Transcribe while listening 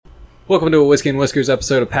Welcome to a Whiskey and Whiskers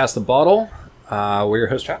episode of Pass the Bottle. We're your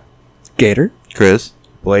host, Chad. Gator. Chris.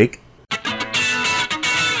 Blake.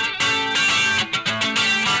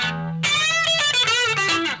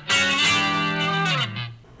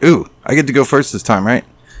 Ooh, I get to go first this time, right?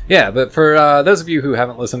 Yeah, but for those of you who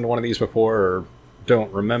haven't listened to one of these before or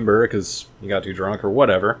don't remember because you got too drunk or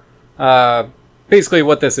whatever, basically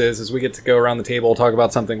what this is we get to go around the table, talk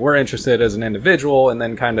about something we're interested in as an individual, and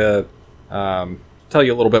then kind of tell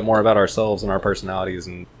you a little bit more about ourselves and our personalities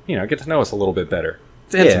and, you know, get to know us a little bit better.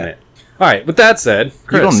 It's intimate. All right, with that said,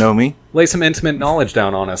 Chris, You don't know me. lay some intimate knowledge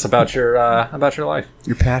down on us about your life.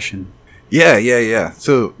 Your passion. Yeah.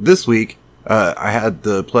 So this week, I had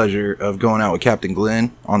the pleasure of going out with Captain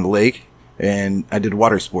Glenn on the lake, and I did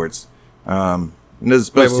water sports. And this is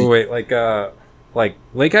supposed to... Wait, like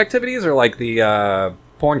lake activities or like the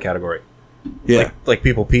porn category? Yeah, Like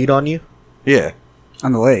people peed on you? yeah.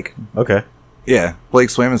 On the lake. Okay. Yeah,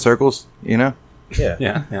 Blake swam in circles, you know? Yeah.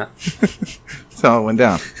 Yeah. That's how it went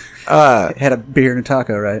down. Had a beer and a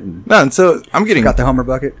taco, right? And No, and so I'm getting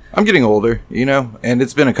older, you know, and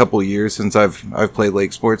it's been a couple of years since I've played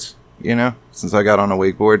lake sports, you know, since I got on a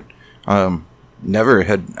wakeboard. Never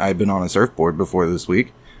had I been on a surfboard before this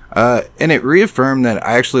week. And it reaffirmed that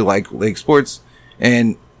I actually like lake sports.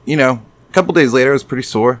 And, you know, a couple days later I was pretty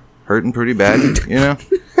sore, hurting pretty bad, you know.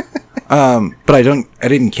 But I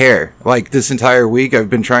didn't care. Like, this entire week, I've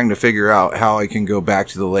been trying to figure out how I can go back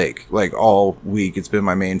to the lake. Like, all week, it's been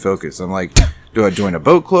my main focus. I'm like, do I join a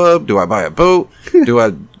boat club? Do I buy a boat? Do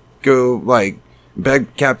I go, like,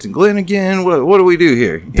 beg Captain Glenn again? What do we do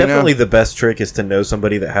here? You Definitely know? the best trick is to know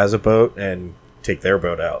somebody that has a boat and take their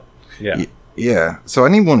boat out. Yeah. Yeah. So I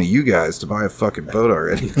need one of you guys to buy a fucking boat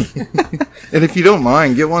already. And if you don't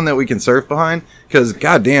mind, get one that we can surf behind, because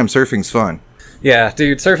goddamn, surfing's fun. Yeah,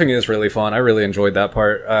 dude, surfing is really fun. I really enjoyed that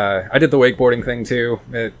part. I did the wakeboarding thing too.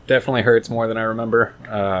 It definitely hurts more than I remember.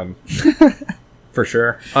 For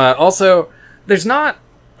sure. Also, there's not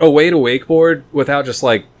a way to wakeboard without just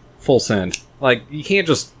like full send. Like, you can't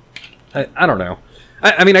just... I don't know.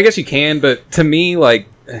 I mean, I guess you can, but to me, like...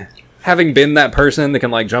 Having been that person that can,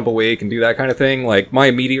 like, jump a wake and do that kind of thing, like, my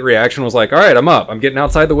immediate reaction was like, all right, I'm up. I'm getting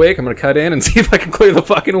outside the wake. I'm going to cut in and see if I can clear the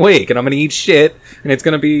fucking wake. And I'm going to eat shit, and it's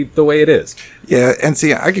going to be the way it is. Yeah, and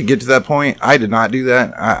see, I could get to that point. I did not do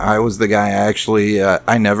that. I was the guy, actually,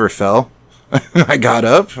 I never fell. I got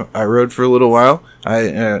up, I rode for a little while,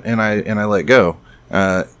 and I let go.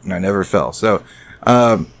 And I never fell. So,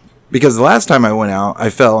 because the last time I went out, I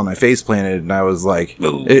fell and I face planted, and I was like,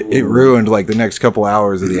 it ruined like the next couple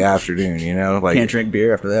hours of the afternoon, you know? Like, Can't drink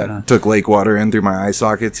beer after that, huh? took lake water in through my eye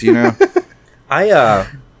sockets, you know? I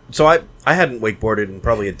hadn't wakeboarded in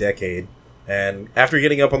probably a decade. And after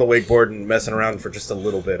getting up on the wakeboard and messing around for just a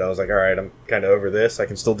little bit, I was like, all right, I'm kind of over this. I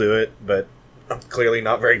can still do it, but I'm clearly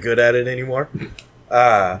not very good at it anymore.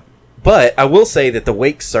 But I will say that the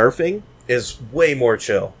wake surfing is way more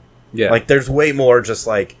chill. Yeah. Like, there's way more just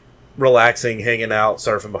like relaxing, hanging out,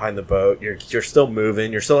 surfing behind the boat. You're still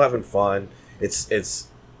moving. You're still having fun.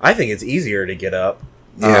 I think it's easier to get up.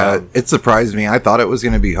 Yeah, it surprised me. I thought it was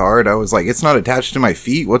going to be hard. I was like, it's not attached to my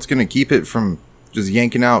feet. What's going to keep it from just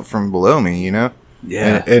yanking out from below me, you know?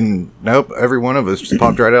 Yeah. And nope, every one of us just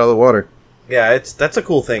popped right out of the water. Yeah, that's a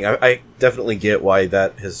cool thing. I definitely get why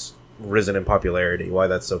that has risen in popularity, why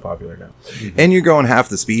that's so popular now. And you're going half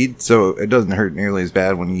the speed, so it doesn't hurt nearly as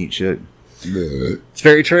bad when you eat shit. It's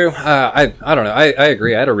very true. I don't know. I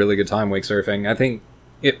agree. I had a really good time wake surfing. I think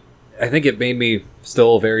it made me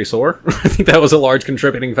still very sore. I think that was a large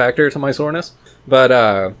contributing factor to my soreness.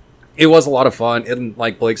 But it was a lot of fun. And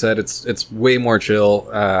like Blake said, it's way more chill.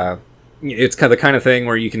 It's kind of thing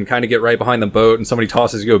where you can kind of get right behind the boat and somebody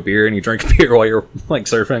tosses you a beer and you drink beer while you're like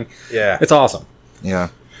surfing. Yeah, it's awesome. Yeah.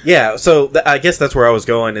 Yeah. So I guess that's where I was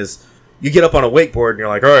going is. You get up on a wakeboard and you're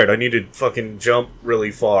like, all right, I need to fucking jump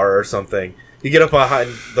really far or something. You get up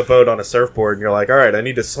behind the boat on a surfboard and you're like, all right, I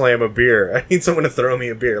need to slam a beer. I need someone to throw me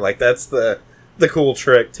a beer. Like, that's the cool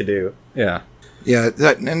trick to do. Yeah. Yeah,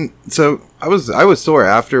 and so I was sore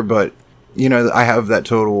after, but, you know, I have that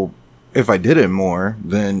total, if I did it more,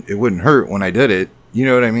 then it wouldn't hurt when I did it. You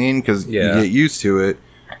know what I mean? Because you get used to it.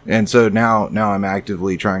 And so now I'm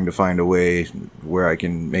actively trying to find a way where I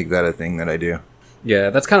can make that a thing that I do.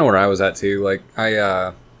 Yeah, that's kind of where I was at too. Like,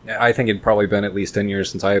 I think it'd probably been at least 10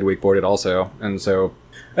 years since I had wakeboarded also. And so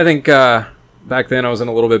I think back then I was in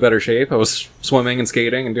a little bit better shape. I was swimming and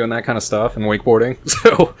skating and doing that kind of stuff and wakeboarding.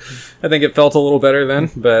 So I think it felt a little better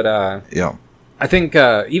then. But yeah, I think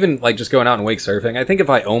even like just going out and wake surfing, I think if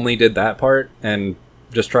I only did that part and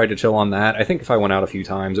just tried to chill on that, I think if I went out a few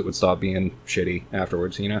times, it would stop being shitty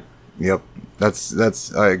afterwards, you know? Yep.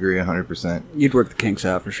 That's I agree 100%. You'd work the kinks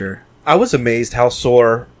out for sure. I was amazed how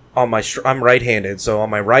sore on my I'm right-handed, so on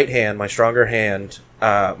my right hand, my stronger hand,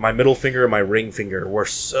 my middle finger and my ring finger were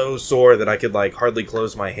so sore that I could like hardly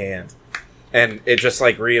close my hand, and it just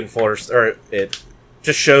like reinforced, or it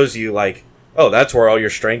just shows you like, oh, that's where all your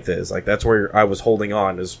strength is. Like that's where I was holding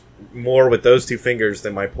on, is more with those two fingers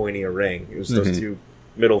than my pointy or ring. It was those two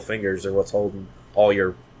middle fingers are what's holding all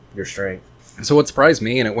your strength. So what surprised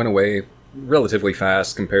me, and it went away relatively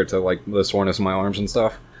fast compared to like the soreness in my arms and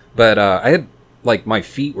stuff, but I had like my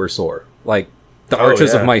feet were sore, like the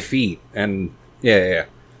arches of my feet, and that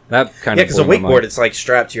kind of because a wakeboard, it's like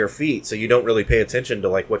strapped to your feet, so you don't really pay attention to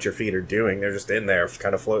like what your feet are doing. They're just in there,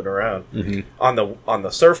 kind of floating around. On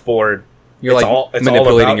the surfboard, you're it's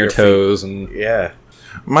manipulating your toes, and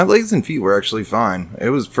my legs and feet were actually fine. It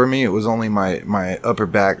was, for me, it was only my upper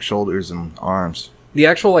back, shoulders, and arms. The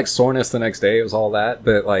actual like soreness the next day, it was all that,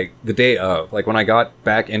 but like the day of, like when I got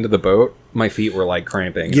back into the boat, my feet were like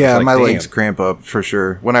cramping. Yeah, like, my legs cramp up for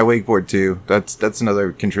sure. When I wakeboard too, that's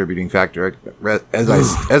another contributing factor.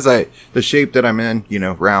 The shape that I'm in,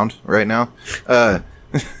 round right now.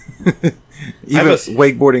 Even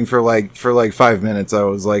wakeboarding for like 5 minutes, I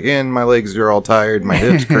was like, my legs are all tired, my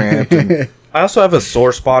hips cramped. And I also have a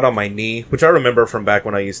sore spot on my knee, which I remember from back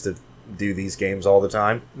when I used to do these games all the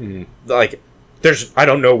time. Like, I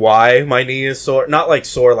don't know why my knee is sore. Not like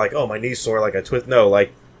sore, like, oh, my knee's sore, like I twist. No,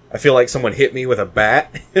 like, I feel like someone hit me with a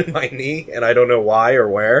bat in my knee, and I don't know why or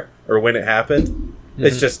where or when it happened.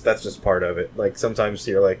 That's just part of it. Like, sometimes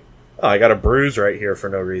you're like, oh, I got a bruise right here for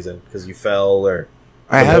no reason because you fell or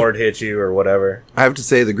the board hit you or whatever. I have to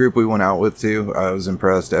say, the group we went out with too, I was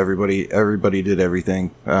impressed. Everybody did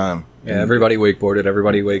everything. Everybody wakeboarded,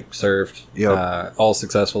 everybody wake surfed. Yep. All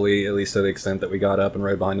successfully, at least to the extent that we got up and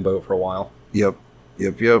rode behind the boat for a while. Yep.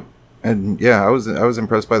 And I was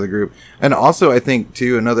impressed by the group. And also, I think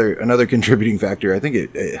too, another contributing factor, I think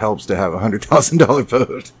it helps to have $100,000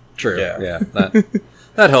 boat. True. Yeah.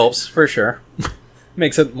 That helps for sure.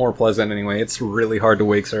 Makes it more pleasant anyway. It's really hard to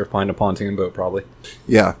wake surf behind a pontoon boat, probably.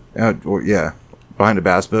 Yeah. Behind a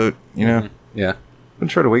bass boat, Yeah. I'm gonna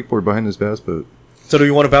try to wakeboard behind this bass boat. So do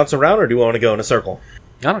we want to bounce around or do we want to go in a circle?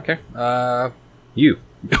 I don't care. You.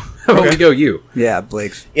 How about we go you? Yeah,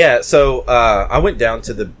 Blake's. Yeah, so I went down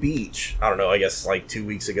to the beach, I don't know, I guess like 2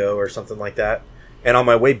 weeks ago or something like that. And on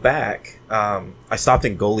my way back, I stopped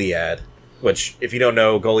in Goliad, which, if you don't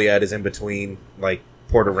know, Goliad is in between like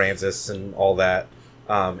Port Aransas and all that,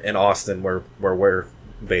 in Austin, where we're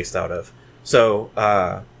based out of. So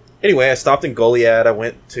anyway, I stopped in Goliad. I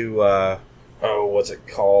went to what's it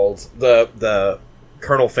called? The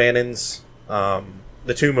Colonel Fannon's,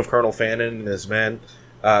 the tomb of Colonel Fannin and his men.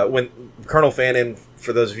 When Colonel Fannin,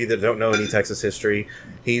 for those of you that don't know any Texas history,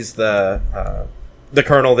 he's the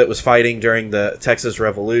colonel that was fighting during the Texas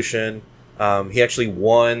Revolution. He actually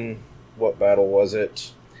won. What battle was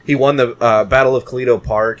it? He won the Battle of Toledo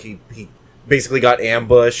Park. He basically got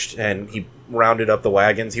ambushed and he rounded up the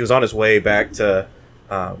wagons. He was on his way back to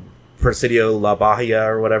Presidio La Bahia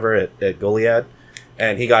or whatever at Goliad,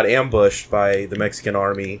 and he got ambushed by the Mexican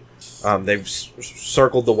army. They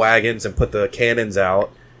circled the wagons and put the cannons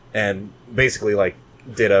out, and basically like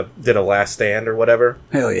did a last stand or whatever.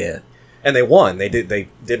 Hell yeah! And they won. They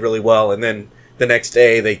did really well. And then the next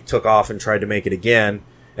day they took off and tried to make it again,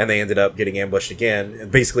 and they ended up getting ambushed again.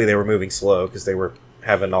 And basically they were moving slow because they were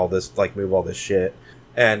having all this move all this shit,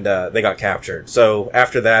 and they got captured. So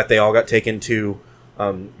after that, they all got taken to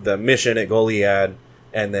the mission at Goliad,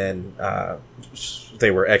 and then they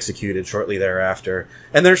were executed shortly thereafter.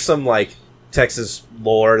 And there's some like Texas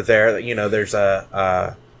lore there that, there's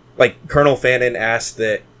a like Colonel Fannin asked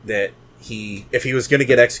that if he was going to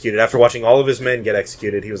get executed after watching all of his men get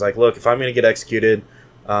executed, he was like, look, if I'm going to get executed,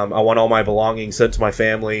 I want all my belongings sent to my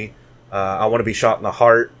family. I want to be shot in the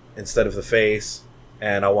heart instead of the face,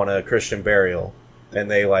 and I want a Christian burial. And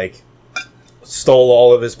they like stole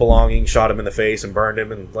all of his belongings, shot him in the face, and burned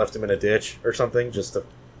him and left him in a ditch or something just to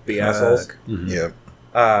be assholes. Mm-hmm.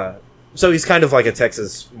 Yeah. So he's kind of like a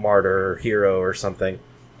Texas martyr hero or something.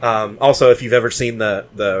 Also, if you've ever seen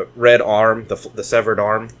the red arm, the severed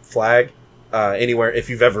arm flag, anywhere, if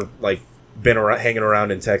you've ever like been hanging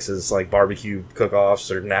around in Texas, like barbecue cook-offs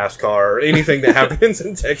or NASCAR or anything that happens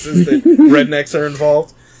in Texas that rednecks are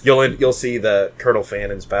involved, you'll see the Colonel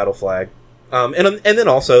Fannin's battle flag. And then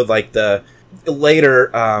also like the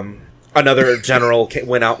later another general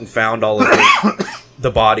went out and found all of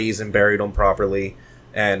the bodies and buried them properly.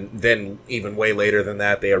 And then even way later than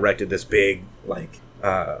that, they erected this big like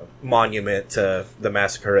monument to the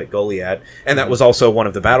massacre at Goliad, and that was also one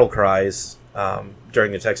of the battle cries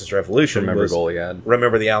during the Texas Revolution. Remember Goliad.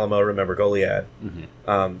 Remember the Alamo, remember Goliad.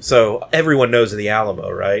 So everyone knows of the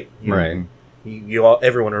Alamo, right? Right.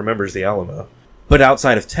 Everyone remembers the Alamo. But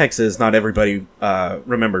outside of Texas, not everybody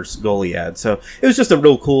remembers Goliad. So it was just a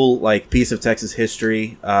real cool like piece of Texas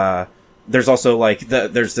history. There's also like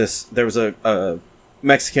there was a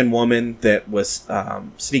Mexican woman that was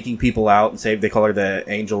sneaking people out and saved. They call her the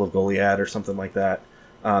Angel of Goliad or something like that.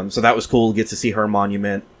 So that was cool. Get to see her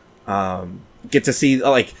monument. Get to see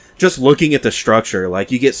like just looking at the structure.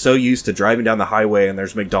 Like you get so used to driving down the highway and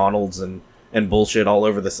there's McDonald's and bullshit all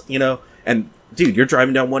over this, and dude, you're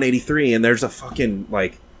driving down 183 and there's a fucking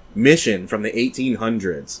like mission from the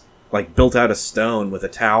 1800s, like built out of stone with a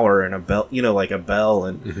tower and a bell, like a bell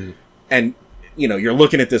and you're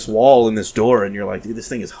looking at this wall and this door and you're like, dude, this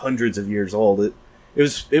thing is hundreds of years old. It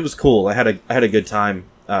was cool. I had a good time.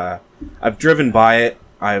 I've driven by it.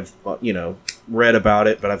 I've read about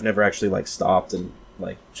it, but I've never actually like stopped and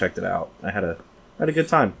like checked it out. I had a good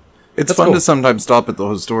time. It's fun to sometimes stop at the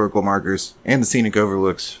historical markers and the scenic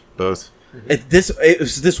overlooks, both. It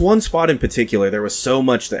was this one spot in particular. There was so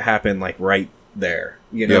much that happened like right there,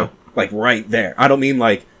 like right there. I don't mean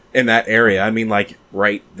like in that area. I mean like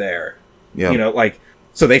right there. Yeah. Like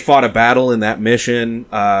so they fought a battle in that mission.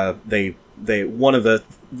 They one of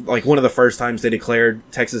the first times they declared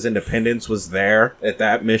Texas independence was there at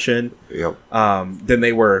that mission. Yep. Then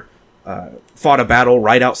they were fought a battle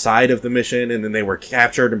right outside of the mission, and then they were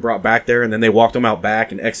captured and brought back there, and then they walked them out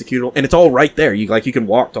back and executed them. And it's all right there. You can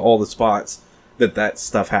walk to all the spots that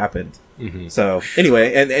stuff happened. So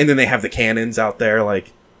anyway, and then they have the cannons out there.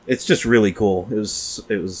 Like it's just really cool. It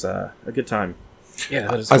was a good time. Yeah,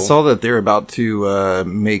 that is cool. I saw that they're about to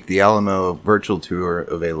make the Alamo virtual tour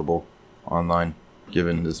available online,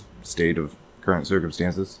 given this state of current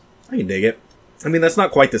circumstances. I can dig it. I mean, that's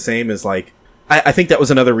not quite the same as like. I think that was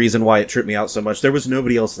another reason why it tripped me out so much. There was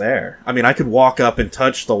nobody else there. I mean, I could walk up and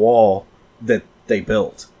touch the wall that they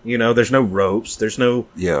built. There's no ropes. There's no.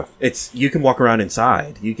 Yeah. You can walk around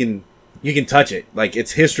inside. You can touch it. Like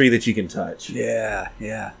it's history that you can touch. Yeah,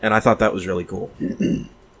 yeah. And I thought that was really cool.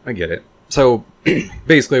 I get it. So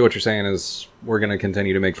basically, what you're saying is we're going to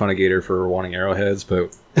continue to make fun of Gator for wanting arrowheads,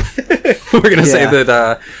 but we're going to say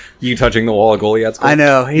that you touching the wall of Goliad's cool. I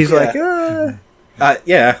know. He's like, yeah.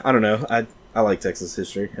 I don't know. I like Texas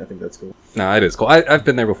history. I think that's cool. No, it is cool. I've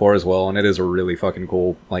been there before as well, and it is a really fucking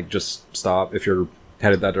cool. Like, just stop if you're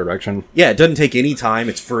headed that direction. Yeah, it doesn't take any time.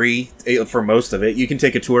 It's free for most of it. You can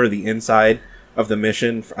take a tour of the inside of the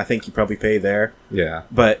mission. I think you probably pay there. Yeah.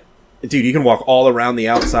 But, dude, you can walk all around the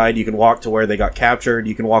outside. You can walk to where they got captured.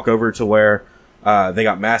 You can walk over to where they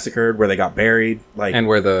got massacred, where they got buried. And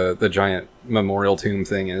where the giant memorial tomb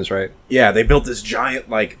thing is, right? Yeah, they built this giant,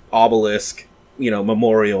 like, obelisk,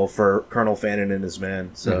 memorial for Colonel Fannin and his men.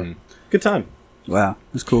 So, good time. Wow,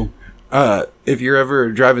 that's cool. If you're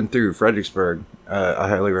ever driving through Fredericksburg, I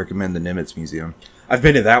highly recommend the Nimitz Museum. I've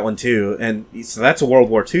been to that one too, and so that's a World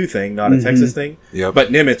War II thing, not a Texas thing. Yep. But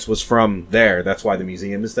Nimitz was from there. That's why the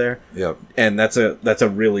museum is there. Yep. And that's a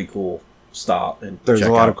really cool stop. And there's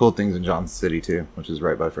a lot of cool things in Johnson City too, which is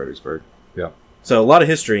right by Fredericksburg. Yeah. So a lot of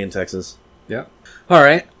history in Texas. Yeah. All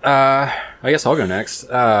right. I guess I'll go next.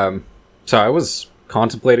 So I was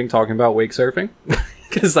contemplating talking about wake surfing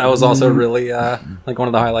because that was also really like one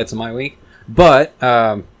of the highlights of my week. But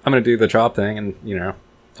I'm going to do the chop thing and,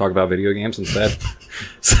 talk about video games instead.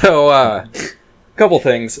 So a couple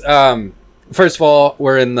things. First of all,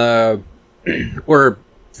 we're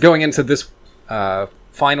going into this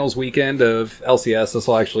finals weekend of LCS. This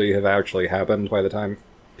will actually have happened by the time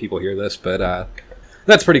people hear this, but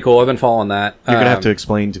that's pretty cool. I've been following that. You're going to have to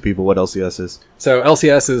explain to people what LCS is. So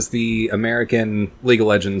LCS is the American League of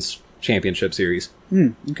Legends Championship Series.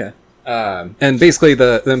 Okay. And basically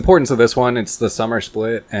the importance of this one, it's the summer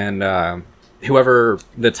split, and whoever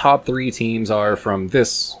the top 3 teams are from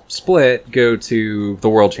this split go to the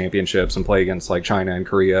World Championships and play against like China and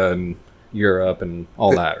Korea and Europe and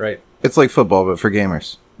all that, right? It's like football, but for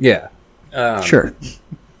gamers. Yeah. Sure.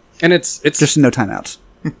 And it's just no timeouts.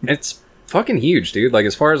 It's fucking huge, dude. Like,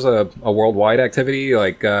 as far as a worldwide activity,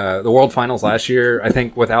 like the World Finals last year, I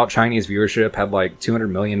think without Chinese viewership had like 200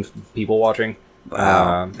 million people watching.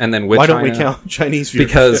 Wow. And then with Why China, don't we count Chinese viewership?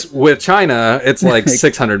 Because with China, it's like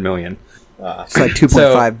 600 million. It's like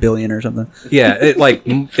 2.5 billion or something. Yeah, it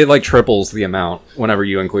like triples the amount whenever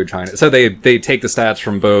you include China. So they take the stats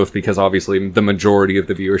from both because obviously the majority of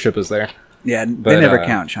the viewership is there. Yeah, they never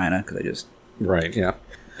count China because they just right. Yeah,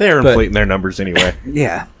 they're inflating their numbers anyway.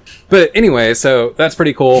 Yeah. But anyway, so that's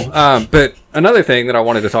pretty cool. But another thing that I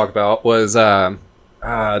wanted to talk about was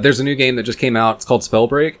there's a new game that just came out. It's called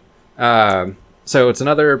Spellbreak. So it's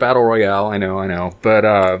another battle royale. I know.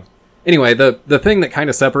 But anyway, the thing that kind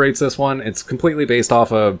of separates this one, it's completely based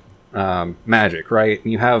off of magic, right?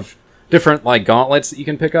 And you have different like gauntlets that you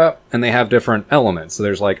can pick up, and they have different elements. So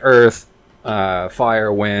there's like earth,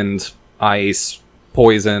 fire, wind, ice,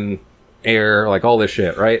 poison, air, like all this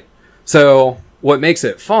shit, right? So what makes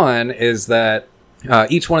it fun is that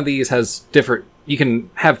each one of these has different... You can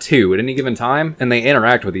have two at any given time, and they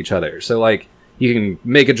interact with each other. So like you can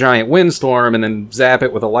make a giant windstorm and then zap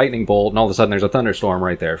it with a lightning bolt, and all of a sudden there's a thunderstorm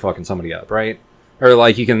right there fucking somebody up, right? Or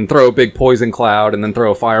like you can throw a big poison cloud and then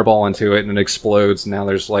throw a fireball into it and it explodes, and now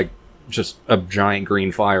there's like just a giant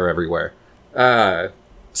green fire everywhere.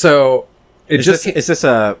 So it is this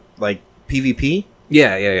a like PvP?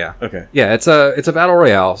 Yeah. Okay. Yeah, it's a battle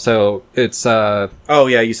royale. So it's oh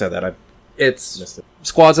yeah, you said that. It's missed it.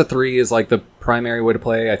 squads of 3 is like the primary way to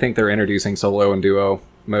play. I think they're introducing solo and duo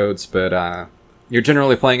modes, but you're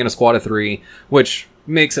generally playing in a squad of 3, which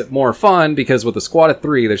makes it more fun because with a squad of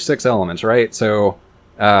 3, there's 6 elements, right? So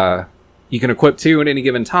you can equip 2 at any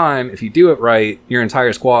given time. If you do it right, your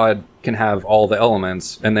entire squad can have all the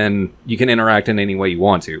elements, and then you can interact in any way you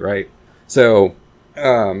want to, right? So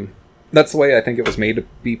that's the way I think it was made to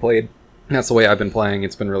be played. That's the way I've been playing.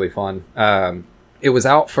 It's been really fun. It was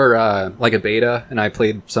out for like a beta, and I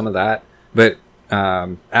played some of that, but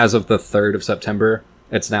as of the 3rd of September,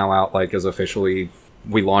 it's now out like as officially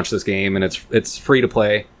we launched this game, and it's free to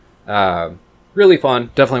play. Really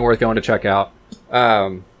fun, definitely worth going to check out.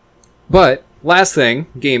 But last thing,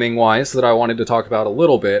 gaming wise, that I wanted to talk about a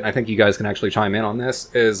little bit, and I think you guys can actually chime in on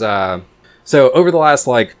this, is so over the last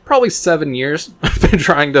like probably 7 years, I've been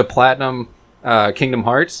trying to platinum Kingdom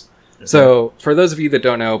Hearts. Okay. So for those of you that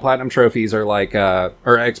don't know, platinum trophies are like or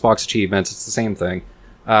Xbox achievements. It's the same thing.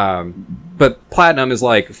 But platinum is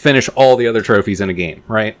like finish all the other trophies in a game,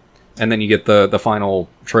 right? And then you get the final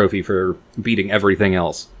trophy for beating everything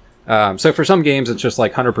else. So for some games, it's just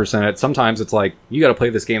like 100%. Sometimes it's like, you got to play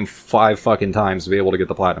this game 5 fucking times to be able to get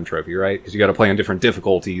the platinum trophy, right? Because you got to play on different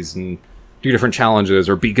difficulties and do different challenges,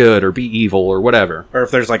 or be good, or be evil, or whatever. Or if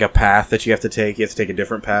there's like a path that you have to take a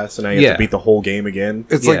different path, so now you have to beat the whole game again.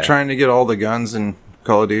 It's like trying to get all the guns in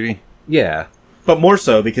Call of Duty. Yeah. But more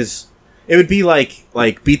so, because it would be like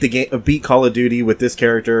beat Call of Duty with this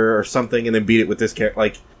character or something, and then beat it with this character.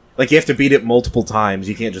 Like you have to beat it multiple times.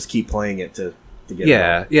 You can't just keep playing it to get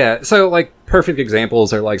it. Yeah. So like perfect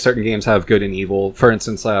examples are like certain games have good and evil. For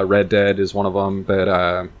instance, Red Dead is one of them,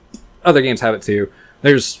 but other games have it too.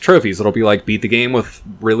 There's trophies that'll be like beat the game with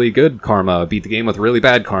really good karma, beat the game with really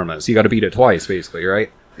bad karma. So you got to beat it twice, basically,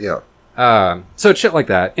 right? Yeah. So it's shit like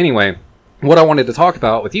that. Anyway, what I wanted to talk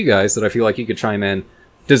about with you guys that I feel like you could chime in.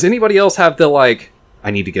 Does anybody else have the like, I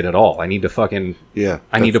need to get it all. I need to fucking... Yeah.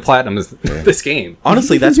 I need to platinum this game.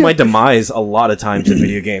 Honestly, that's my demise a lot of times in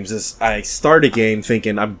video games, is I start a game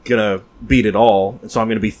thinking I'm going to beat it all, and so I'm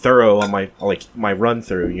going to be thorough on my run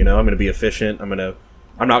through, you know? I'm going to be efficient.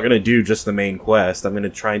 I'm not going to do just the main quest. I'm going to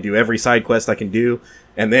try and do every side quest I can do,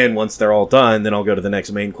 and then once they're all done, then I'll go to the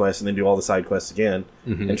next main quest and then do all the side quests again.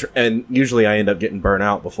 Mm-hmm. And usually I end up getting burnt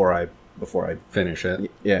out before I finish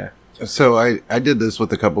it. Yeah. So I did this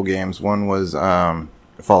with a couple games. One was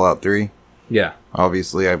Fallout 3. Yeah.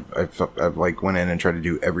 Obviously, I like went in and tried to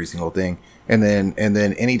do every single thing, and then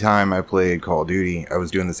anytime I played Call of Duty, I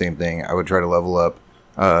was doing the same thing. I would try to level up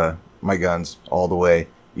my guns all the way,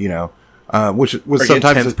 you know. Which was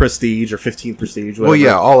sometimes 10th prestige or 15th prestige. Well,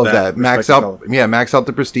 yeah, all of that. Max out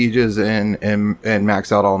the prestiges and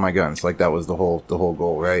max out all my guns. Like that was the whole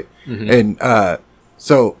goal, right? Mm-hmm. And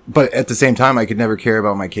so, but at the same time, I could never care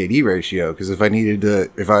about my KD ratio, because if I needed to,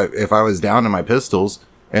 if I was down to my pistols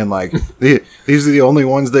and like these are the only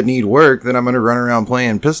ones that need work, then I'm gonna run around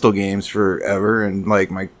playing pistol games forever, and like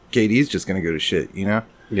my KD's just gonna go to shit, you know.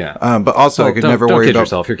 Yeah. But also I could never worry about... Don't kid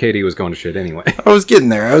yourself. Your KD was going to shit anyway. I was getting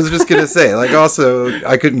there. I was just going to say, like, also,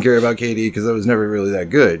 I couldn't care about KD because I was never really that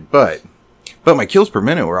good. But my kills per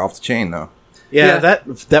minute were off the chain, though. Yeah,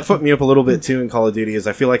 that fucked me up a little bit, too, in Call of Duty, is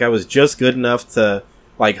I feel like I was just good enough to,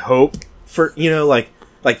 like, hope for, you know, like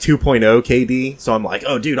 2.0 KD. So I'm like,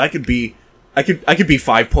 oh, dude, I could be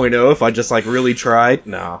 5.0 if I just, like, really tried.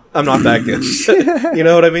 No, I'm not that good. You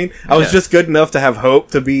know what I mean? I was just good enough to have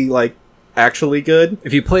hope to be, like, actually good.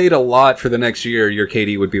 If you played a lot for the next year, your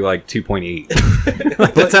KD would be like 2.8.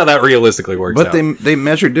 That's how that realistically works out. But they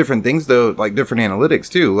measure different things, though, like different analytics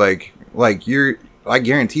too. Like I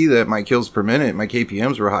guarantee that my kills per minute, my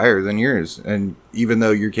KPMs were higher than yours, and even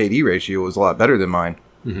though your KD ratio was a lot better than mine.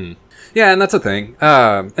 Mm-hmm. Yeah, and that's a thing.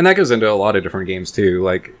 And that goes into a lot of different games too.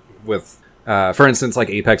 Like with, for instance, like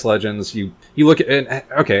Apex Legends, you look at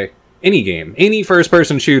any game, any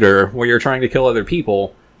first-person shooter where you're trying to kill other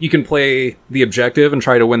people. you can play the objective and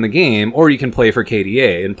try to win the game, or you can play for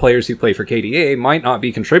KDA. And players who play for KDA might not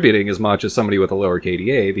be contributing as much as somebody with a lower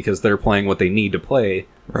KDA because they're playing what they need to play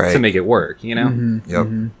to make it work, you know?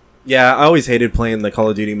 Yep. Yeah, I always hated playing the Call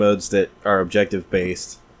of Duty modes that are objective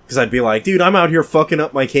based. Because I'd be like, dude, I'm out here fucking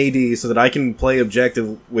up my KD so that I can play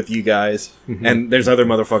objective with you guys. And there's other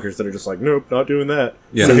motherfuckers that are just like, nope, not doing that.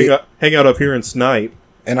 Yeah. So hang out up here and snipe.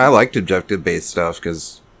 And I liked objective-based stuff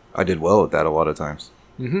because I did well at that a lot of times.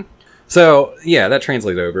 So, yeah, that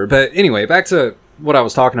translates over. But anyway, back to what I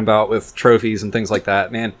was talking about with trophies and things like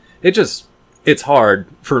that, man. It's hard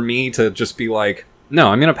for me to just be like, no,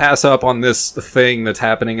 I'm going to pass up on this thing that's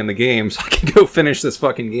happening in the game so I can go finish this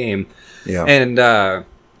fucking game. Yeah. And,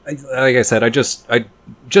 like I said, I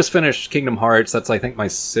just finished Kingdom Hearts. That's, I think, my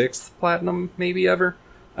 6th platinum maybe ever.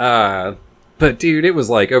 But, dude, it was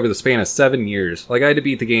like over the span of 7 years. Like, I had to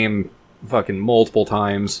beat the game fucking multiple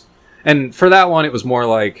times. And for that one, it was more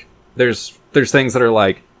like, there's things that are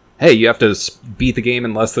like, hey, you have to beat the game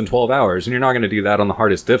in less than 12 hours, and you're not going to do that on the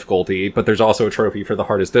hardest difficulty, but there's also a trophy for the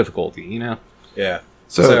hardest difficulty, you know? Yeah.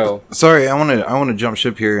 So sorry, I want to jump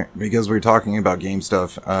ship here because we're talking about game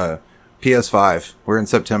stuff. PS5, we're in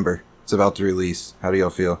September. It's about to release. How do y'all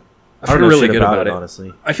feel? I feel really good about it,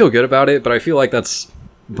 honestly. I feel good about it, but I feel like that's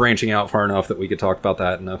branching out far enough that we could talk about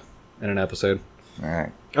that in an episode. All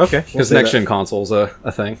right. Okay. Because next-gen console's a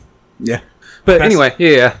thing. Yeah. But anyway,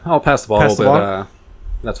 yeah, I'll pass the ball, Pass the but ball?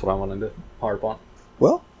 that's what I wanted to harp on.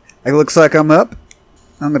 Well, it looks like I'm up.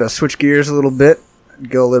 I'm going to switch gears a little bit.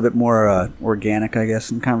 Go a little bit more organic, I guess,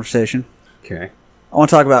 in the conversation. Okay. I want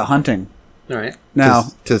to talk about hunting. All right. Now,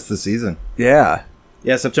 Tis the season. yeah,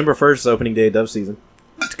 Yeah, September 1st is opening day of dove season.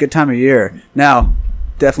 it's a good time of year. Now,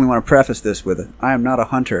 definitely want to preface this with it. I am not a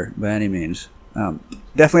hunter by any means.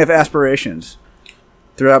 Definitely have aspirations.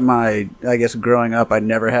 Throughout my, I guess, growing up, I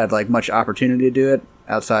never had like much opportunity to do it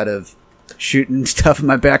outside of shooting stuff in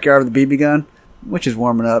my backyard with a BB gun, which is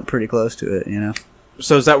warming up pretty close to it, you know.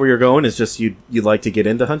 So is that where you're going? Is just you'd like to get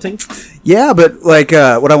into hunting? Yeah, but like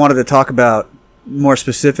what I wanted to talk about more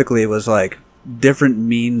specifically was like different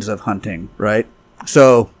means of hunting, right?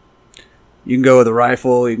 So you can go with a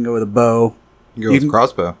rifle, you can go with a bow, You go with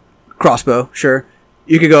crossbow. crossbow, sure.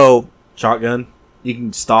 You could go, Shotgun. You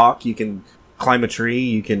can stalk. You can climb a tree.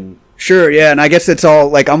 You can. sure, yeah, and I guess it's all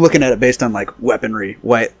like I'm looking at it based on like weaponry,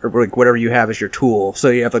 or like whatever you have as your tool. So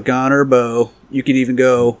you have a gun or a bow. You could even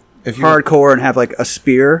go hardcore and have like a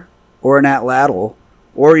spear or an atlatl,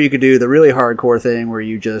 or you could do the really hardcore thing where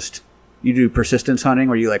you do persistence hunting,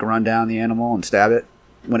 where you like run down the animal and stab it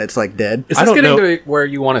when it's like dead. Is this getting to where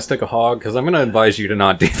you want to stick a hog? Because I'm going to advise you to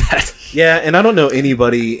not do that. Yeah, and I don't know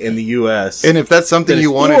anybody in the U.S. And if that's something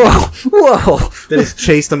you want Whoa! that has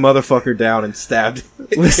chased a motherfucker down and stabbed.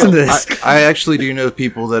 Listen to this. I actually do know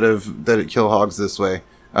people that kill hogs this way.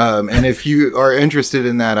 And if you are interested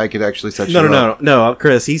in that, I could actually set you up. No,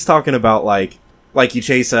 Chris. He's talking about like you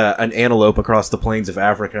chase an antelope across the plains of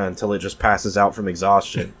Africa until it just passes out from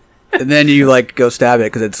exhaustion. And then you like go stab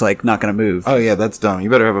it because it's like not going to move. Oh yeah, that's dumb. You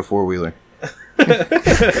better have a 4-wheeler.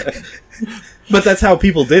 But that's how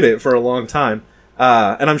people did it for a long time.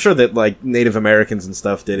 And I'm sure that like Native Americans and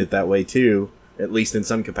stuff did it that way too, at least in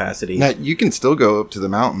some capacity. Now, you can still go up to the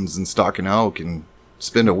mountains and stalk an elk and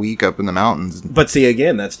spend a week up in the mountains. But see,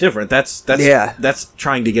 again, that's different. That's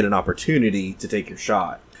trying to get an opportunity to take your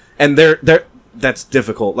shot. And that's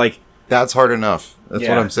difficult. Like, that's hard enough. That's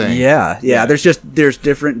what I'm saying. Yeah. There's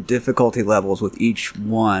different difficulty levels with each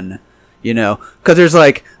one, you know, because there's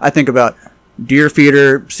like I think about deer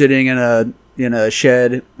feeder sitting in a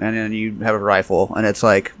shed, and then you have a rifle, and it's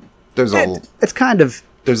like it's kind of.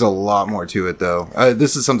 There's a lot more to it, though.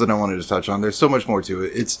 This is something I wanted to touch on. There's so much more to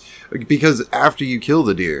it. It's because after you kill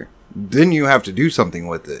the deer, then you have to do something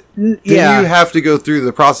with it. Then you have to go through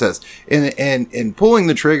the process. And pulling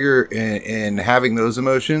the trigger and having those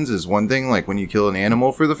emotions is one thing. Like when you kill an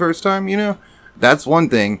animal for the first time, you know, that's one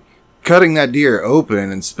thing. Cutting that deer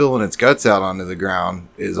open and spilling its guts out onto the ground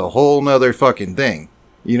is a whole nother fucking thing.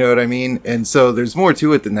 You know what I mean? And so there's more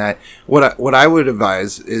to it than that. What I would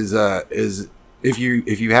advise is if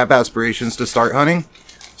you have aspirations to start hunting,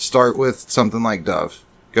 start with something like dove.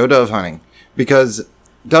 Go dove hunting, because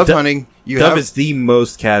dove hunting is the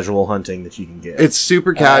most casual hunting that you can get. It's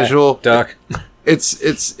super casual. Duck. It's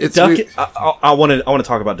duck. I want to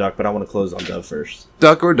talk about duck, but I want to close on dove first.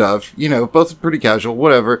 Duck or dove, you know, both are pretty casual.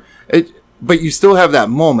 Whatever. But you still have that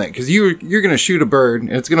moment because you're gonna shoot a bird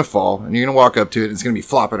and it's gonna fall and you're gonna walk up to it and it's gonna be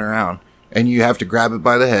flopping around. And you have to grab it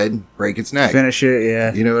by the head, break its neck. Finish it,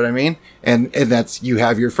 yeah. You know what I mean? And that's, you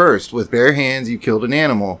have your first. With bare hands, you killed an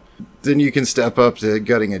animal. then you can step up to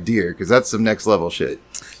gutting a deer because that's some next level shit.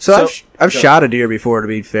 So I've shot a deer before, to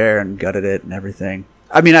be fair, and gutted it and everything.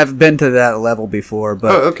 I mean, I've been to that level before,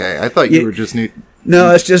 but okay. I thought you were just new.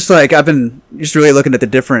 No, it's just like I've been just really looking at the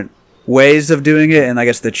different ways of doing it, and I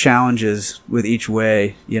guess the challenges with each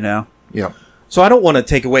way. Yeah. So I don't want to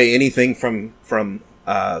take away anything from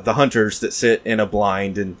the hunters that sit in a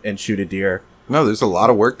blind and shoot a deer. No, there's a lot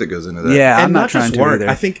of work that goes into that. Yeah, and I'm not trying to either.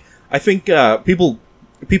 I think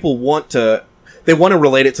people want to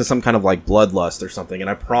relate it to some kind of like bloodlust or something, and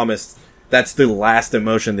I promise that's the last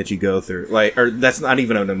emotion that you go through. Like, or that's not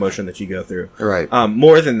even an emotion that you go through. Right.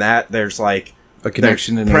 More than that, there's like a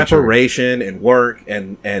connection to preparation nature. and work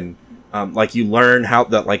and like you learn how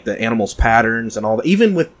the animal's patterns and all that.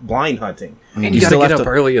 Even with blind hunting, and you gotta get up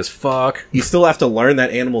early as fuck. You still have to learn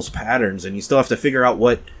that animal's patterns, and you still have to figure out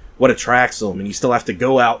what attracts them, and you still have to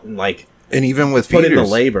go out and like. And even with put feeders, in the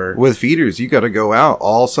labor. With feeders, you got to go out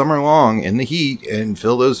all summer long in the heat and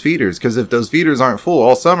fill those feeders. Because if those feeders aren't full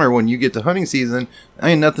all summer, when you get to hunting season,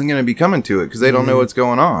 ain't nothing going to be coming to it because they don't know what's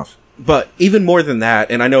going off. But even more than that,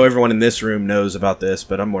 and I know everyone in this room knows about this,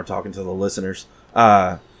 but I'm more talking to the listeners.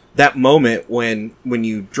 That moment when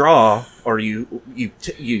you draw or you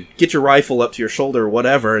get your rifle up to your shoulder or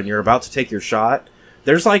whatever, and you're about to take your shot,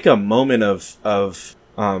 there's like a moment of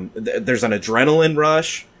there's an adrenaline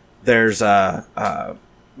rush. There's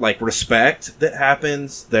like respect that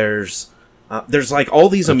happens. There's like all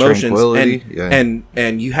these emotions,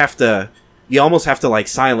 and you almost have to like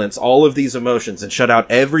silence all of these emotions and shut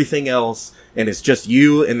out everything else, and it's just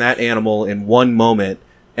you and that animal in one moment,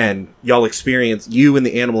 and you and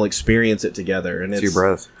the animal experience it together, and it's your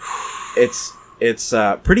breath. It's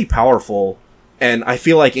pretty powerful, and I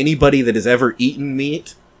feel like anybody that has ever eaten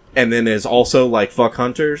meat and then is also like fuck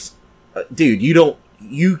hunters, dude,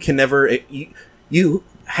 you can never, you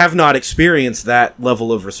have not experienced that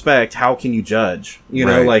level of respect. How can you judge? You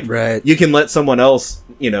know, right. You can let someone else,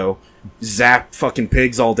 zap fucking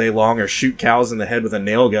pigs all day long or shoot cows in the head with a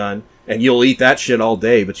nail gun, and you'll eat that shit all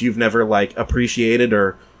day, but you've never like appreciated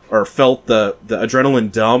or felt the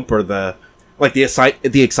adrenaline dump or the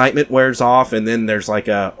excitement wears off, and then there's like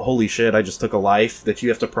a holy shit, I just took a life that you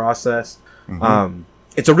have to process. Mm-hmm.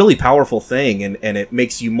 It's a really powerful thing, and it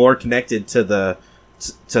makes you more connected to the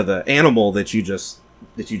animal that you just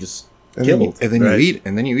killed. And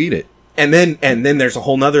then you eat it. And then there's a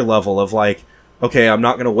whole nother level of like, okay, I'm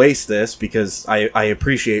not going to waste this because I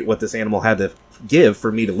appreciate what this animal had to give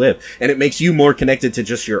for me to live. And it makes you more connected to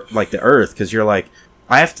just your, like, the earth. Cause you're like,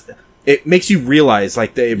 it makes you realize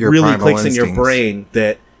like that it really clicks in your brain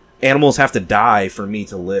that animals have to die for me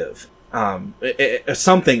to live.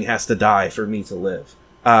 Something has to die for me to live.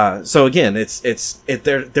 So again,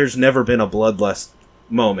 there's never been a bloodlust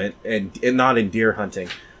moment, and not in deer hunting.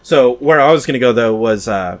 So where I was going to go though was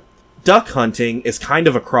duck hunting is kind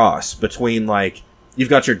of a cross between like you've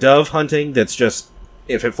got your dove hunting that's just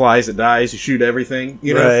if it flies it dies, you shoot everything,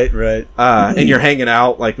 right. And you're hanging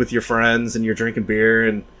out like with your friends and you're drinking beer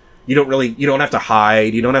and you don't have to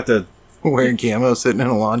hide, you don't have to wearing camo, sitting in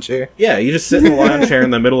a lawn chair. Yeah, you just sit in a lawn chair in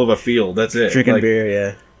the middle of a field. That's it. Drinking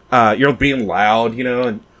beer, yeah. You're being loud,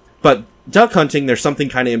 but duck hunting, there's something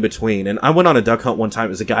kind of in between. And I went on a duck hunt one time. It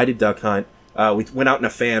was a guided duck hunt. We went out in a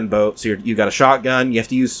fan boat. So you got a shotgun. You have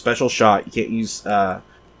to use special shot. You can't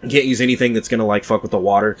use anything that's gonna like fuck with the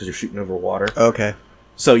water because you're shooting over water. Okay.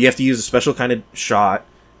 So you have to use a special kind of shot.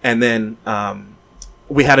 And then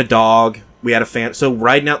we had a dog. We had a fan. So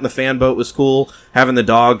riding out in the fan boat was cool. Having the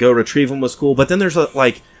dog go retrieve them was cool. But then there's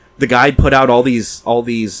the guide put out all these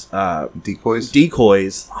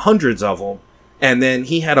decoys, hundreds of them. And then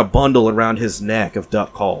he had a bundle around his neck of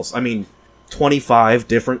duck calls. I mean, 25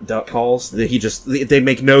 different duck calls that they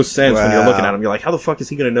make no sense when you're looking at them. You're like, how the fuck is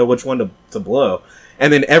he going to know which one to blow?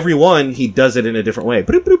 And then every one, he does it in a different way.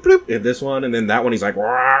 Bloop, bloop, bloop, and this one, and then that one, he's like,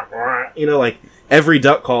 wah, wah. Like every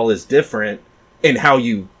duck call is different in how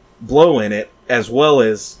you blow in it, as well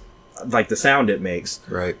as like the sound it makes.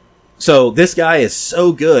 Right. So this guy is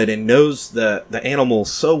so good and knows the animal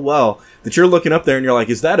so well that you're looking up there and you're like,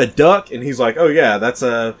 is that a duck? And he's like, oh yeah, that's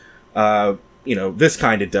a, this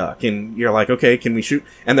kind of duck. And you're like, okay, can we shoot?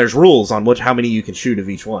 And there's rules on how many you can shoot of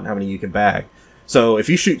each one, how many you can bag. So if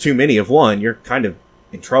you shoot too many of one, you're kind of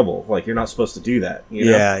in trouble. Like you're not supposed to do that.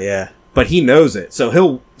 Yeah. But he knows it.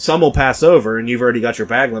 So some will pass over and you've already got your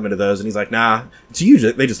bag limit of those. And he's like, nah, it's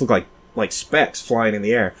usually, they just look like specks flying in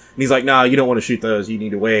the air. And he's like, nah, you don't want to shoot those. You need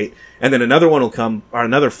to wait. And then another one will come, or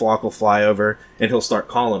another flock will fly over and he'll start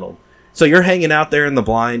calling them. So you're hanging out there in the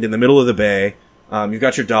blind in the middle of the bay. You've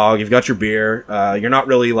got your dog, you've got your beer. You're not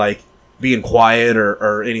really like being quiet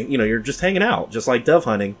or any, you're just hanging out, just like dove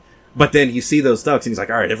hunting. But then you see those ducks, and he's like,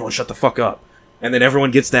 all right, everyone shut the fuck up. And then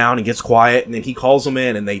everyone gets down and gets quiet, and then he calls them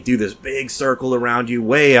in, and they do this big circle around you,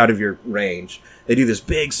 way out of your range. They do this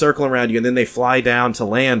big circle around you, and then they fly down to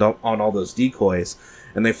land on all those decoys.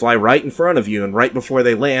 And they fly right in front of you, and right before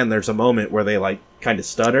they land, there's a moment where they, like, kind of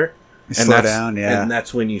stutter. Slow down, yeah. And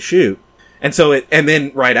that's when you shoot. And so and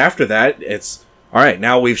then right after that, it's, all right,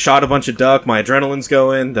 now we've shot a bunch of duck, my adrenaline's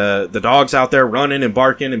going, the dog's out there running and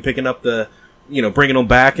barking and picking up bringing them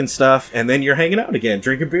back and stuff, and then you're hanging out again,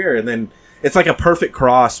 drinking beer, and then it's like a perfect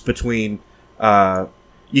cross between,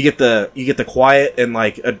 you get the quiet and,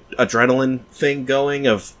 like, adrenaline thing going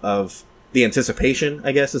of the anticipation,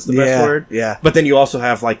 I guess is the best word. Yeah. But then you also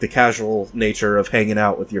have, like, the casual nature of hanging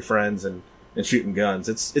out with your friends and shooting guns.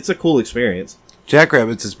 It's a cool experience.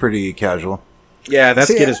 Jackrabbits is pretty casual. Yeah,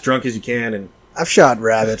 get as drunk as you can. And I've shot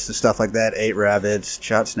rabbits and stuff like that. 8 rabbits,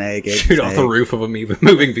 shot snake, shoot off the roof of a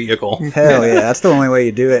moving vehicle. Hell yeah, that's the only way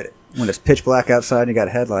you do it when it's pitch black outside and you got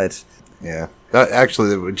headlights. Yeah,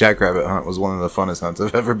 actually, the jackrabbit hunt was one of the funnest hunts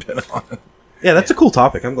I've ever been on. Yeah, that's a cool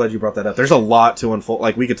topic. I'm glad you brought that up. There's a lot to unfold.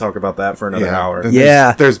 Like, we could talk about that for another hour.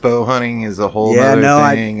 Then there's bow hunting is a whole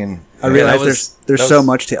other thing. I realize there's so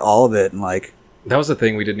much to all of it, and like. That was the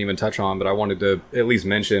thing we didn't even touch on, but I wanted to at least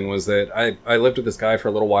mention was that I lived with this guy for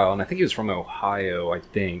a little while, and I think he was from Ohio, I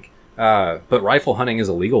think. But rifle hunting is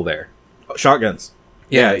illegal there. Shotguns.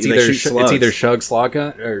 Yeah, it's either slug,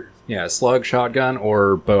 shotgun,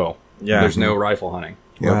 or bow. Yeah. There's no rifle hunting.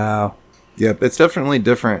 Yep. Wow. Yep, it's definitely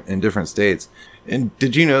different in different states. And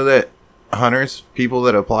did you know that hunters, people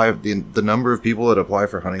that apply, the number of people that apply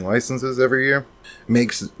for hunting licenses every year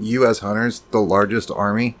makes U.S. hunters the largest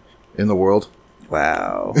army in the world?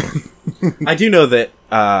 Wow. I do know that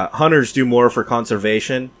hunters do more for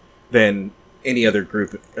conservation than any other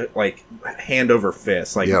group, like hand over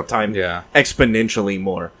fist, like time exponentially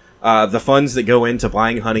more. The funds that go into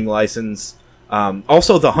buying a hunting license,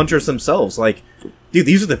 also the hunters themselves, like, dude,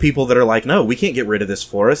 these are the people that are like, no, we can't get rid of this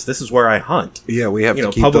forest. This is where I hunt. Yeah, we have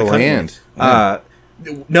to keep the land.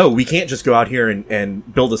 No, we can't just go out here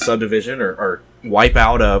and build a subdivision or wipe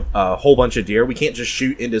out a whole bunch of deer. We can't just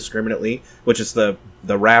shoot indiscriminately, which is the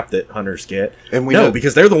rap that hunters get. And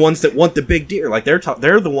because they're the ones that want the big deer. Like, they're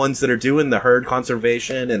the ones that are doing the herd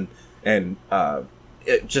conservation and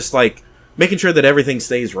just like making sure that everything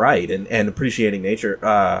stays right and appreciating nature.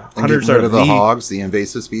 Hunters are the hogs, the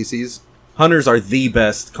invasive species. Hunters are the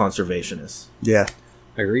best conservationists. Yeah,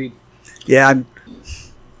 agreed. Yeah,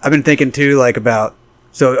 I've been thinking too, like, about.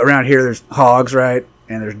 So around here, there's hogs, right?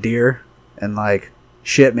 And there's deer. And, like,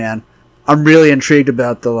 shit, man. I'm really intrigued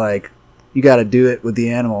about the, like, you got to do it with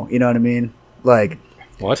the animal. You know what I mean? Like.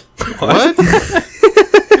 What?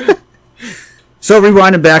 So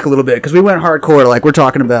rewinding back a little bit, because we went hardcore. Like, we're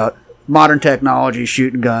talking about modern technology,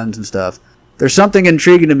 shooting guns and stuff. There's something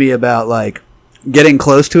intriguing to me about, like, getting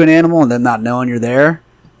close to an animal and then not knowing you're there.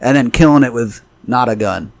 And then killing it with not a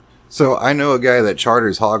gun. So I know a guy that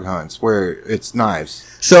charters hog hunts where it's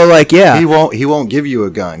knives. So, like, yeah, he won't give you a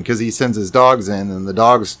gun because he sends his dogs in, and the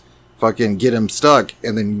dogs fucking get him stuck,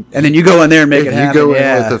 and then you go in there and make it happen. You go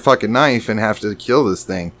in with a fucking knife and have to kill this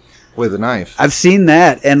thing with a knife. I've seen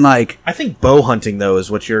that, and like, I think bow hunting though is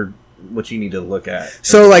what you need to look at.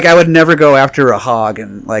 So, like, I would never go after a hog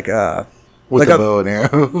and like with a bow and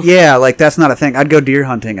arrow. Yeah, like, that's not a thing. I'd go deer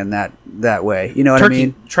hunting in that way. You know what I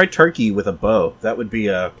mean? Try turkey with a bow. That would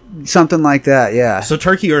be something like that. Yeah. So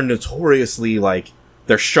turkey are notoriously, like,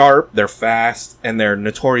 they're sharp, they're fast, and they're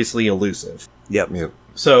notoriously elusive. Yep.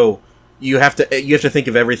 So you have to think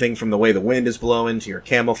of everything from the way the wind is blowing to your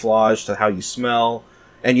camouflage to how you smell,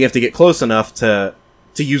 and you have to get close enough to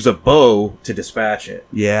use a bow to dispatch it.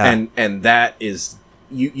 Yeah. And that is.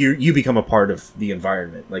 You become a part of the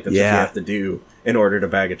environment. Like, that's what you have to do in order to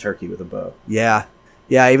bag a turkey with a bow. Yeah.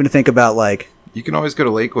 Yeah, even to think about, like... You can always go to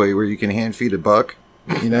Lakeway where you can hand feed a buck.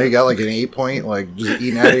 You know, you got like an 8-point, like, just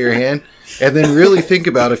eating out of your hand. And then really think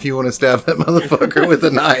about if you want to stab that motherfucker with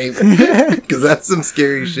a knife. Because that's some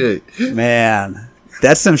scary shit. Man.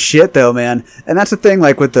 That's some shit, though, man. And that's the thing,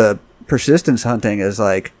 like, with the persistence hunting is,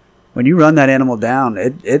 like, when you run that animal down,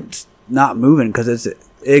 it's not moving because it's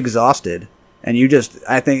exhausted. And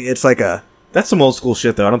I think it's like a... That's some old school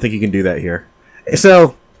shit, though. I don't think you can do that here.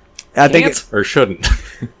 So, I think... Or shouldn't.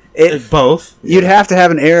 Both. You'd have to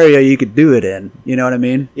have an area you could do it in. You know what I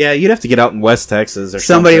mean? Yeah, you'd have to get out in West Texas or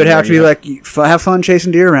somebody would have to be like, have fun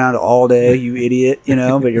chasing deer around all day, you idiot, you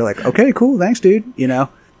know? But you're like, okay, cool, thanks, dude, you know?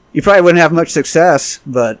 You probably wouldn't have much success,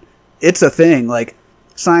 but it's a thing. Like,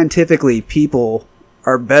 scientifically, people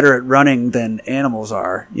are better at running than animals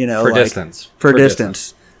are, you know? For distance. For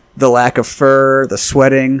distance. The lack of fur, the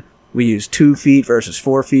sweating. We use 2 feet versus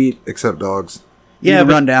 4 feet. Except dogs. You Yeah, can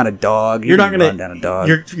but run down a dog. you're not can gonna run down a dog.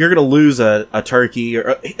 You're gonna lose a turkey,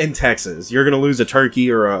 or in Texas, you're gonna lose a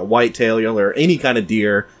turkey or a whitetail, or any kind of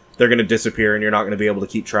deer. They're gonna disappear, and you're not gonna be able to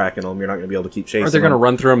keep tracking them. You're not gonna be able to keep chasing. Or they're going to them.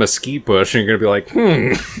 run through a mesquite bush, and you're going to be like,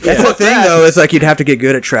 That's the thing, though, is like you'd have to get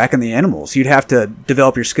good at tracking the animals. You'd have to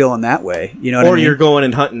develop your skill in that way. You know what I Or mean? you're going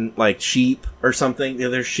and hunting like sheep or something. Yeah,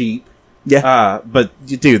 there's sheep. Yeah. But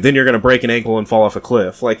dude, then you're gonna break an ankle and fall off a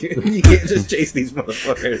cliff. Like you can't just chase these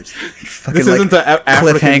motherfuckers. This like, isn't the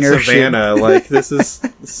African cliffhanger savannah. Like this is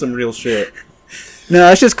some real shit. No,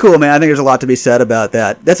 it's just cool, man. I think there's a lot to be said about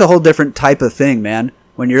that. That's a whole different type of thing, man.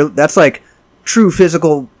 That's like true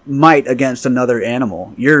physical might against another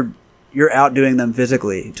animal. You're outdoing them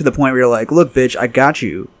physically to the point where you're like, look, bitch, I got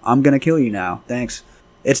you. I'm gonna kill you now. Thanks.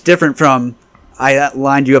 It's different from I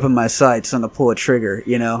lined you up in my sights on to pull a trigger,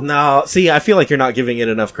 you know? No, see, I feel like you're not giving it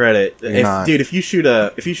enough credit. Dude, if you shoot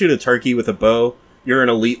a turkey with a bow, you're an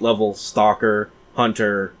elite level stalker,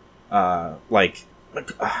 hunter, what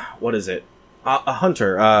is it? A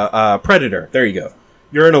hunter, predator. There you go.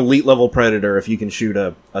 You're an elite level predator if you can shoot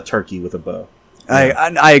a turkey with a bow. Yeah.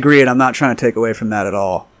 I agree, and I'm not trying to take away from that at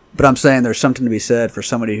all. But I'm saying there's something to be said for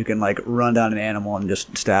somebody who can like run down an animal and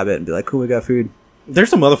just stab it and be like, cool, we got food.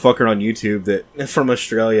 There's a motherfucker on YouTube that from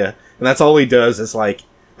Australia, and that's all he does is like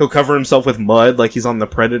he'll cover himself with mud like he's on the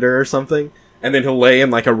Predator or something, and then he'll lay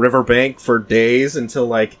in like a riverbank for days until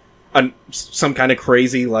like some kind of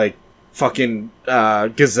crazy like fucking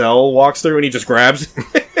gazelle walks through and he just grabs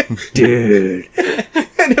it. Dude.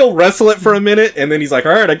 And he'll wrestle it for a minute, and then he's like,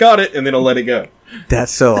 all right, I got it, and then he'll let it go.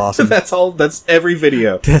 That's so awesome. That's every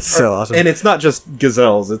video. That's so awesome. And it's not just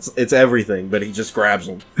gazelles, it's everything, but he just grabs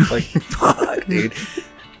them. Like, Fuck, dude.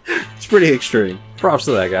 It's pretty extreme. props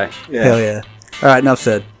to that guy. Yeah. Hell yeah. All right, enough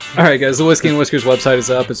said. All right, guys, the Whiskey and Whiskers website is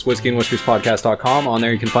up. It's whiskeyandwhiskerspodcast.com. On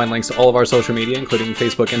there, you can find links to all of our social media, including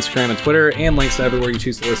Facebook, Instagram, and Twitter, and links to everywhere you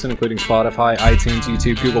choose to listen, including Spotify, iTunes,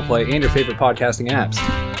 YouTube, Google Play, and your favorite podcasting apps.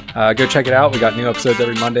 Go check it out. We got new episodes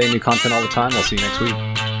every Monday, new content all the time. We'll see you next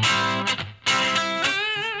week.